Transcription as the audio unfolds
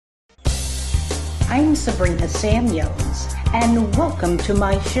I'm Sabrina Samuels, and welcome to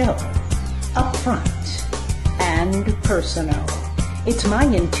my show, Upfront and Personal. It's my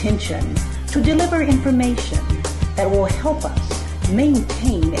intention to deliver information that will help us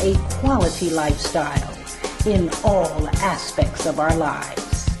maintain a quality lifestyle in all aspects of our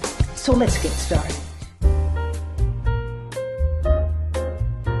lives. So let's get started.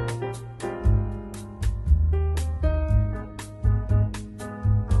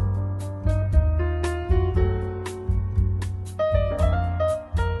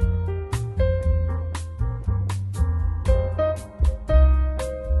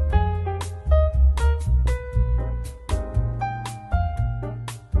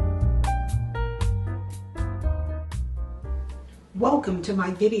 Welcome to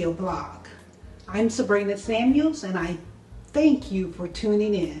my video blog. I'm Sabrina Samuels, and I thank you for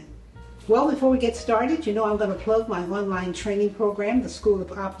tuning in. Well, before we get started, I'm going to plug my online training program, the School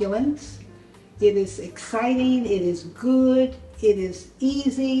of Opulence. It is exciting, it is good, it is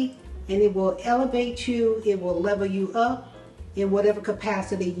easy, and it will elevate you, it will level you up in whatever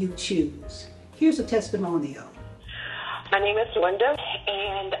capacity you choose. Here's a testimonial. My name is Linda,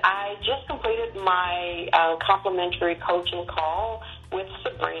 and I just completed my complimentary coaching call with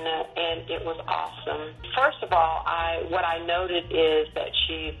Sabrina, and it was awesome. First of all, what I noted is that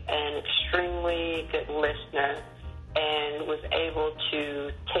she's an extremely good listener and was able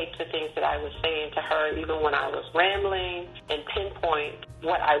to take the things that I was saying to her, even when I was rambling, and pinpoint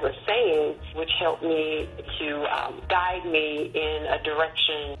what I was saying, which helped me to guide me in a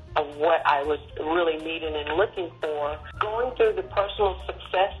direction of what I was really needing and looking for. Going through the personal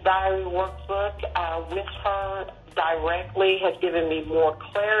success diary workbook with her directly has given me more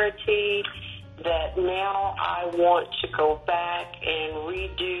clarity that now I want to go back and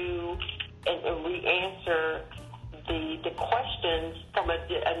redo and re-answer the questions from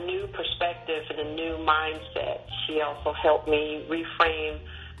a new perspective and a new mindset. She also helped me reframe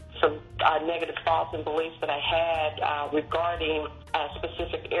some negative thoughts and beliefs that I had regarding a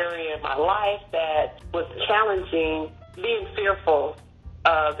specific area of my life that was challenging, being fearful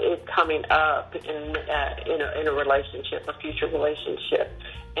of it coming up in a relationship, a future relationship.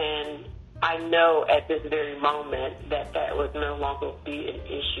 And I know at this very moment that would no longer be an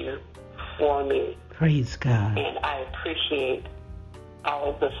issue for me. Praise God. And I appreciate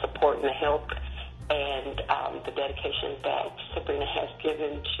all the support and the help and the dedication that Sabrina has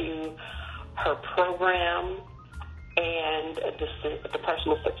given to her program and the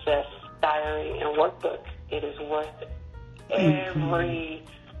personal success diary and workbook. It is worth every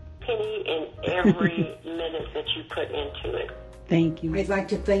penny and every minute that you put into it. Thank you. I'd like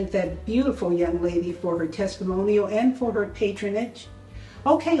to thank that beautiful young lady for her testimonial and for her patronage.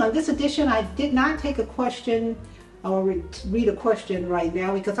 Okay, on this edition, I did not take a question or read a question right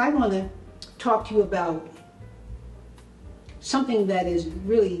now because I want to talk to you about something that is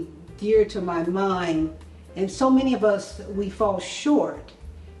really dear to my mind, and so many of us, we fall short,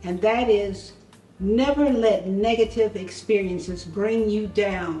 and that is never let negative experiences bring you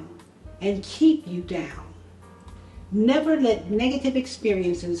down and keep you down. Never let negative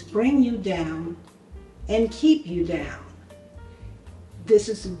experiences bring you down and keep you down. This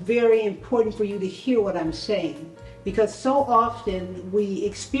is very important for you to hear what I'm saying, because so often we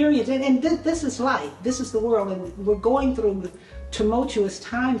experience it, and this is life, this is the world, and we're going through tumultuous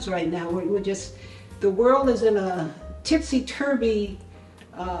times right now. The world is in a tipsy-turvy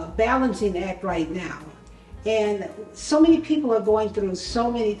balancing act right now, and so many people are going through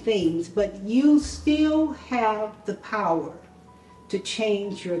so many things, but you still have the power to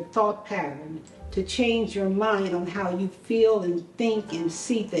change your thought pattern, to change your mind on how you feel and think and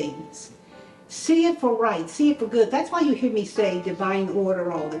see things. See it for right, see it for good. That's why you hear me say divine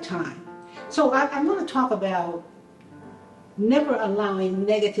order all the time. So I'm going to talk about never allowing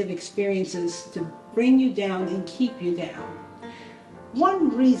negative experiences to bring you down and keep you down.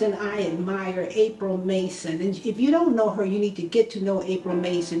 One reason I admire April Mason, and if you don't know her, you need to get to know April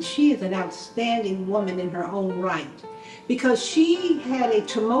Mason. She is an outstanding woman in her own right, because she had a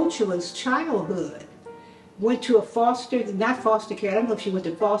tumultuous childhood. Went to not foster care, I don't know if she went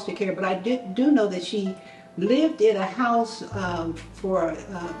to foster care, but I do know that she lived in a house for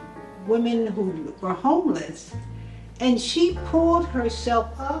women who were homeless, and she pulled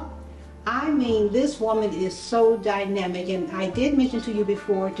herself up. I mean, this woman is so dynamic, and I did mention to you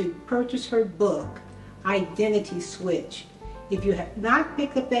before to purchase her book, Identity Switch. If you have not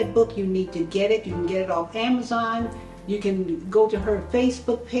picked up that book, you need to get it. You can get it off Amazon. You can go to her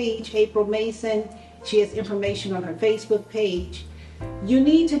Facebook page, April Mason. She has information on her Facebook page. You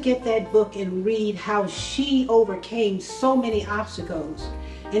need to get that book and read how she overcame so many obstacles.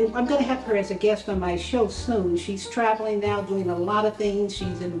 And I'm going to have her as a guest on my show soon. She's traveling now, doing a lot of things.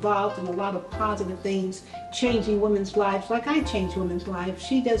 She's involved in a lot of positive things, changing women's lives like I change women's lives.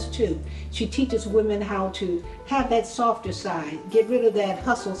 She does too. She teaches women how to have that softer side, get rid of that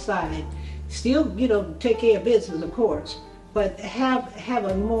hustle side. Still, take care of business, of course, but have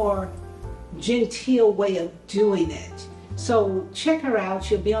a more genteel way of doing it. So check her out.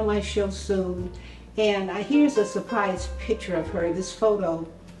 She'll be on my show soon. And here's a surprise picture of her, this photo.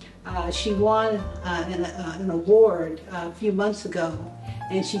 She won an award a few months ago,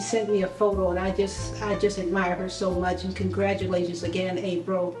 and she sent me a photo, and I just admire her so much. And congratulations again,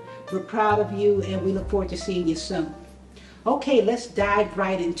 April. We're proud of you, and we look forward to seeing you soon. Okay, let's dive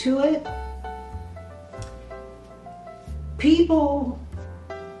right into it. People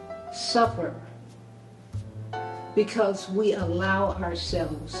suffer because we allow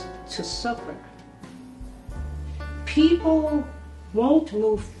ourselves to suffer. People won't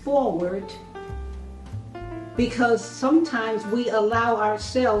move forward because sometimes we allow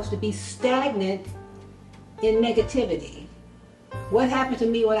ourselves to be stagnant in negativity. What happened to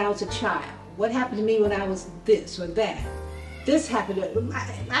me when I was a child? What happened to me when I was this or that? This happened.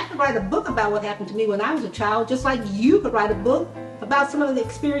 I could write a book about what happened to me when I was a child, just like you could write a book about some of the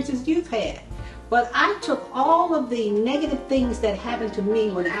experiences you've had. But I took all of the negative things that happened to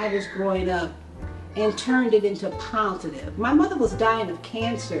me when I was growing up and turned it into positive. My mother was dying of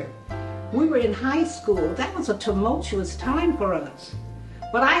cancer. We were in high school. That was a tumultuous time for us.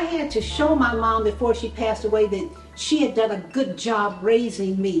 But I had to show my mom before she passed away that she had done a good job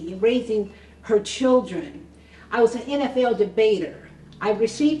raising me, raising her children. I was an NFL debater. I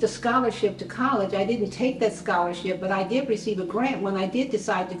received a scholarship to college. I didn't take that scholarship, but I did receive a grant when I did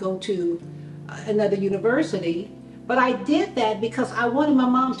decide to go to another university. But I did that because I wanted my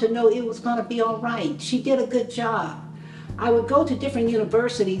mom to know it was going to be all right. She did a good job. I would go to different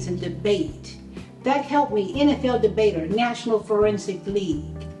universities and debate. That helped me. NFL debater, National Forensic League.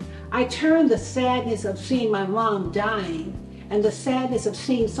 I turned the sadness of seeing my mom dying and the sadness of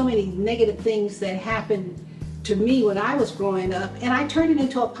seeing so many negative things that happened to me when I was growing up, and I turned it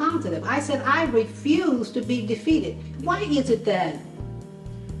into a positive. I said, I refuse to be defeated. Why is it that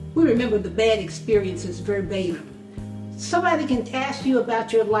we remember the bad experiences verbatim? Somebody can ask you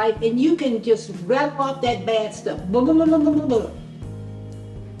about your life and you can just rattle off that bad stuff. Blah, blah, blah, blah, blah, blah.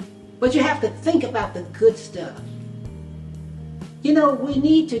 But you have to think about the good stuff. We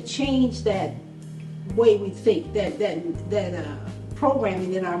need to change that way we think, that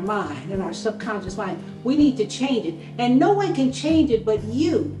programming in our mind, in our subconscious mind. We need to change it. And no one can change it but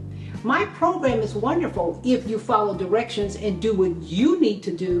you. My program is wonderful if you follow directions and do what you need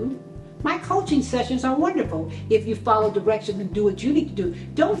to do. My coaching sessions are wonderful if you follow directions and do what you need to do.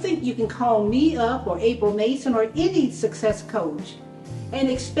 Don't think you can call me up or April Mason or any success coach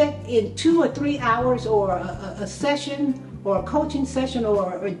and expect in 2 or 3 hours or a session or a coaching session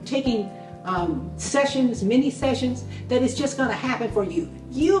or taking sessions, mini sessions, that it's just going to happen for you.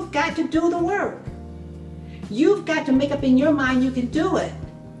 You've got to do the work. You've got to make up in your mind you can do it.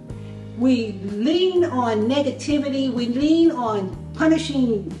 We lean on negativity. We lean on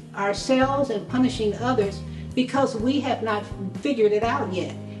punishing ourselves and punishing others because we have not figured it out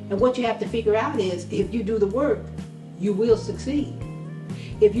yet. And what you have to figure out is if you do the work, you will succeed.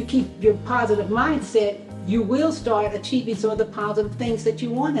 If you keep your positive mindset, you will start achieving some of the positive things that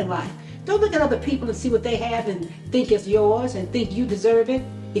you want in life. Don't look at other people and see what they have and think it's yours and think you deserve it.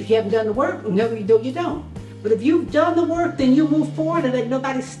 If you haven't done the work, no, you don't. But if you've done the work, then you move forward and let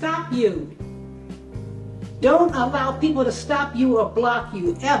nobody stop you. Don't allow people to stop you or block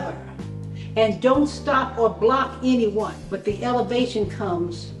you ever. And don't stop or block anyone. But the elevation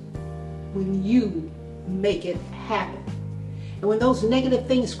comes when you make it happen. And when those negative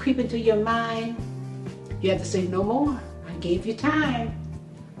things creep into your mind, you have to say, no more. I gave you time.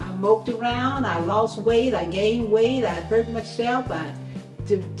 I moped around. I lost weight. I gained weight. I hurt myself. I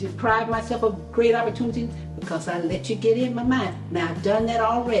deprived myself of great opportunities because I let you get in my mind. Now, I've done that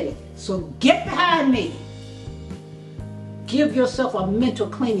already. So get behind me. Give yourself a mental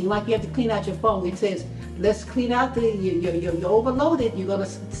cleaning, like you have to clean out your phone. It says, let's clean out you're overloaded. You're going to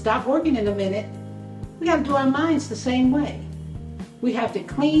stop working in a minute. We got to do our minds the same way. We have to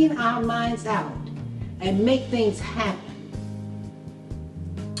clean our minds out and make things happen.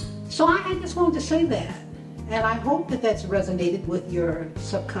 So I just wanted to say that. And I hope that that's resonated with your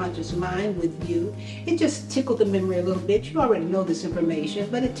subconscious mind, with you. It just tickled the memory a little bit. You already know this information,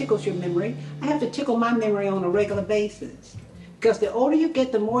 but it tickles your memory. I have to tickle my memory on a regular basis. Because the older you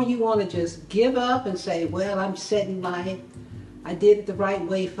get, the more you want to just give up and say, well, I'm set in life. I did it the right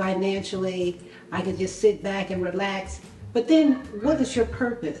way financially. I could just sit back and relax. But then, what is your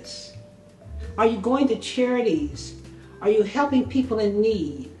purpose? Are you going to charities? Are you helping people in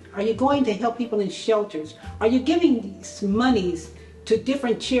need? Are you going to help people in shelters? Are you giving monies to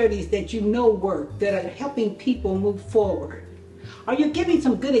different charities that you know work, that are helping people move forward? Are you giving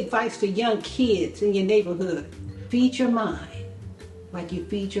some good advice to young kids in your neighborhood? Feed your mind like you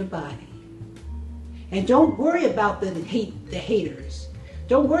feed your body. And don't worry about the haters.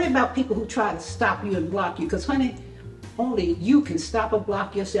 Don't worry about people who try to stop you and block you, because honey, only you can stop or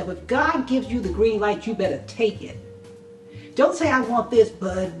block yourself. If God gives you the green light, you better take it. Don't say, I want this,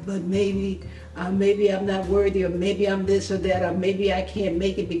 but maybe I'm not worthy, or maybe I'm this or that, or maybe I can't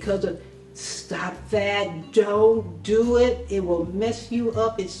make it because of... Stop that. Don't do it. It will mess you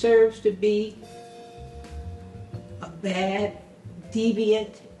up. It serves to be a bad,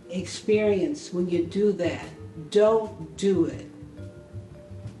 deviant experience when you do that. Don't do it.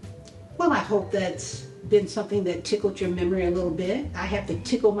 Well, I hope that's been something that tickled your memory a little bit. I have to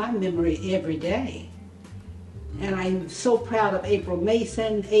tickle my memory every day. And I'm so proud of April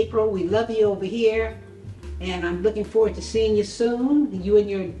Mason. April, we love you over here. And I'm looking forward to seeing you soon. You and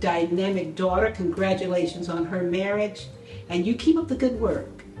your dynamic daughter, congratulations on her marriage. And you keep up the good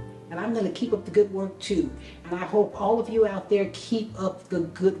work. And I'm going to keep up the good work too. And I hope all of you out there keep up the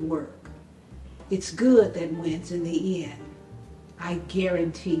good work. It's good that wins in the end. I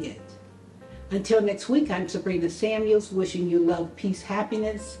guarantee it. Until next week, I'm Sabrina Samuels, wishing you love, peace,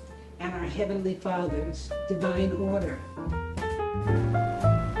 happiness, and our Heavenly Father's divine order.